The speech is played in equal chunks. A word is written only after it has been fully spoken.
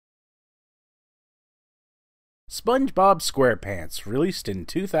SpongBob Squarepants, released in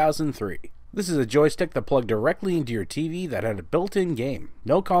 2003. This is a joystick that plugged directly into your TV that had a built-in game.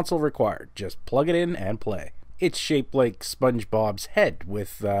 No console required, just plug it in and play. It's shaped like SpongeBob's head,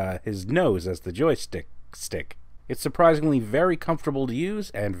 with his nose as the joystick stick. It's surprisingly very comfortable to use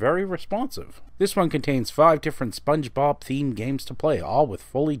and very responsive. This one contains 5 different SpongeBob-themed games to play, all with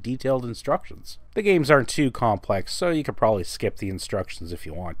fully detailed instructions. The games aren't too complex, so you could probably skip the instructions if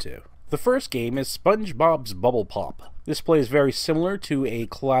you want to. The first game is SpongeBob's Bubble Pop. This plays very similar to a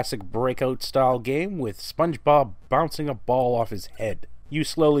classic breakout-style game, with SpongeBob bouncing a ball off his head. You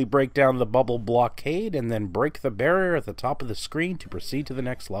slowly break down the bubble blockade and then break the barrier at the top of the screen to proceed to the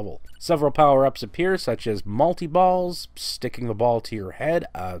next level. Several power-ups appear, such as multi-balls, sticking the ball to your head,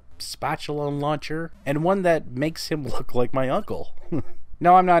 a spatula launcher, and one that makes him look like my uncle.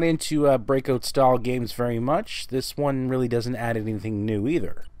 Now, I'm not into breakout-style games very much. This one really doesn't add anything new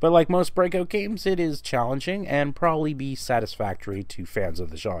either. But like most breakout games, it is challenging and probably be satisfactory to fans of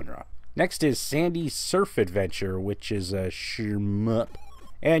the genre. Next is Sandy's Surf Adventure, which is a shmup.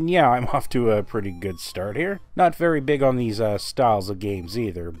 And yeah, I'm off to a pretty good start here. Not very big on these styles of games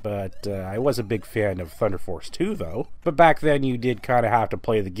either, but I was a big fan of Thunder Force 2 though. But back then you did kind of have to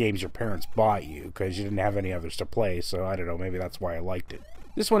play the games your parents bought you, because you didn't have any others to play, so I don't know, maybe that's why I liked it.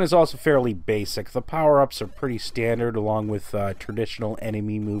 This one is also fairly basic. The power-ups are pretty standard, along with traditional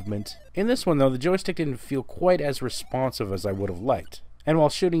enemy movement. In this one though, the joystick didn't feel quite as responsive as I would have liked. And while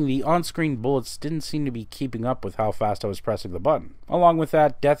shooting, the on-screen bullets didn't seem to be keeping up with how fast I was pressing the button. Along with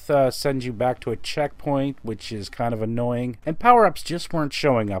that, death sends you back to a checkpoint, which is kind of annoying, and power-ups just weren't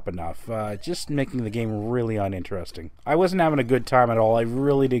showing up enough, just making the game really uninteresting. I wasn't having a good time at all. I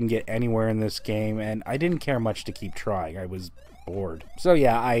really didn't get anywhere in this game, and I didn't care much to keep trying. I was bored. So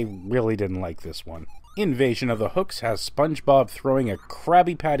yeah, I really didn't like this one. Invasion of the Hooks has SpongeBob throwing a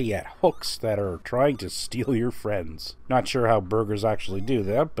Krabby Patty at hooks that are trying to steal your friends. Not sure how burgers actually do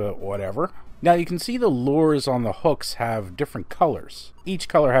that, but whatever. Now you can see the lures on the hooks have different colors. Each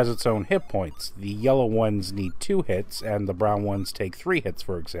color has its own hit points. The yellow ones need 2 hits, and the brown ones take 3 hits,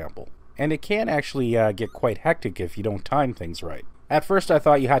 for example. And it can actually get quite hectic if you don't time things right. At first I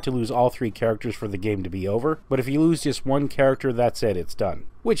thought you had to lose all 3 characters for the game to be over, but if you lose just 1 character, that's it, it's done.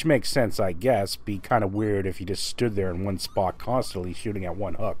 Which makes sense, I guess. Be kind of weird if you just stood there in one spot constantly shooting at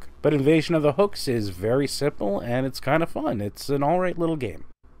one hook. But Invasion of the Hooks is very simple, and it's kind of fun. It's an alright little game.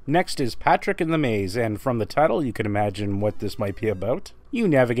 Next is Patrick in the Maze, and from the title you can imagine what this might be about. You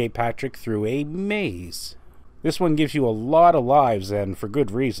navigate Patrick through a maze. This one gives you a lot of lives, and for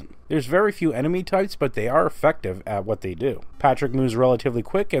good reason. There's very few enemy types, but they are effective at what they do. Patrick moves relatively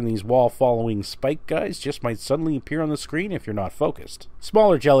quick, and these wall-following spike guys just might suddenly appear on the screen if you're not focused.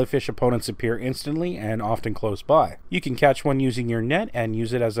 Smaller jellyfish opponents appear instantly and often close by. You can catch one using your net and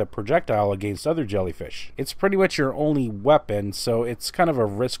use it as a projectile against other jellyfish. It's pretty much your only weapon, so it's kind of a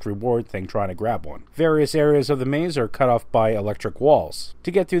risk-reward thing trying to grab one. Various areas of the maze are cut off by electric walls.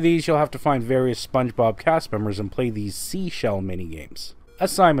 To get through these, you'll have to find various SpongeBob cast members and play these seashell minigames. A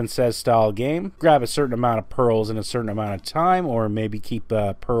Simon Says style game. Grab a certain amount of pearls in a certain amount of time, or maybe keep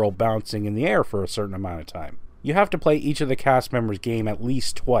a pearl bouncing in the air for a certain amount of time. You have to play each of the cast members' game at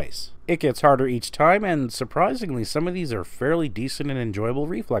least twice. It gets harder each time, and surprisingly some of these are fairly decent and enjoyable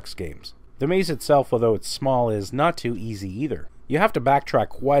reflex games. The maze itself, although it's small, is not too easy either. You have to backtrack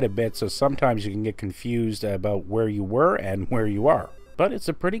quite a bit, so sometimes you can get confused about where you were and where you are. But it's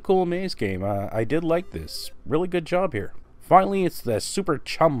a pretty cool maze game. I did like this. Really good job here. Finally, it's the Super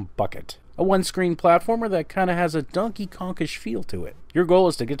Chum Bucket, a one-screen platformer that kind of has a Donkey Kongish feel to it. Your goal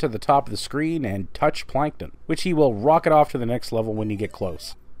is to get to the top of the screen and touch Plankton, which he will rocket off to the next level when you get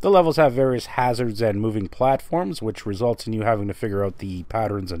close. The levels have various hazards and moving platforms, which results in you having to figure out the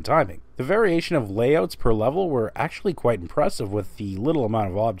patterns and timing. The variation of layouts per level were actually quite impressive with the little amount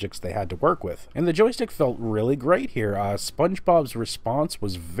of objects they had to work with. And the joystick felt really great here. SpongeBob's response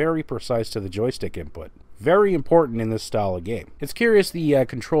was very precise to the joystick input. Very important in this style of game. It's curious the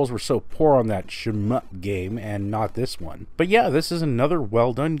controls were so poor on that shmup game and not this one. But yeah, this is another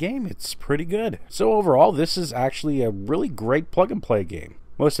well done game. It's pretty good. So overall, this is actually a really great plug and play game.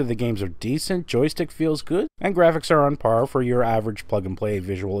 Most of the games are decent, joystick feels good, and graphics are on par for your average plug-and-play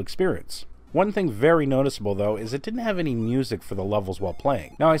visual experience. One thing very noticeable though is it didn't have any music for the levels while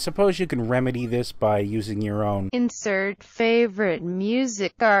playing. Now I suppose you can remedy this by using your own insert favorite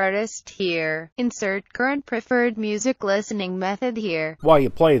music artist here, insert current preferred music listening method here while you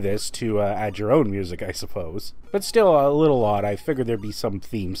play this to add your own music, I suppose. But still a little odd. I figured there'd be some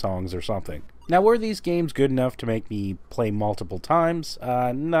theme songs or something. Now, were these games good enough to make me play multiple times?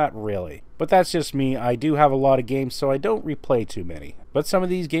 Not really. But that's just me. I do have a lot of games, so I don't replay too many. But some of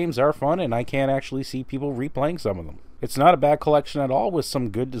these games are fun, and I can't actually see people replaying some of them. It's not a bad collection at all with some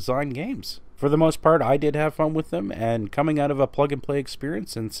good design games. For the most part, I did have fun with them, and coming out of a plug-and-play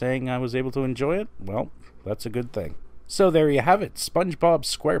experience and saying I was able to enjoy it, well, that's a good thing. So there you have it, SpongeBob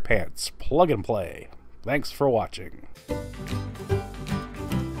Squarepants Plug and Play. Thanks for watching.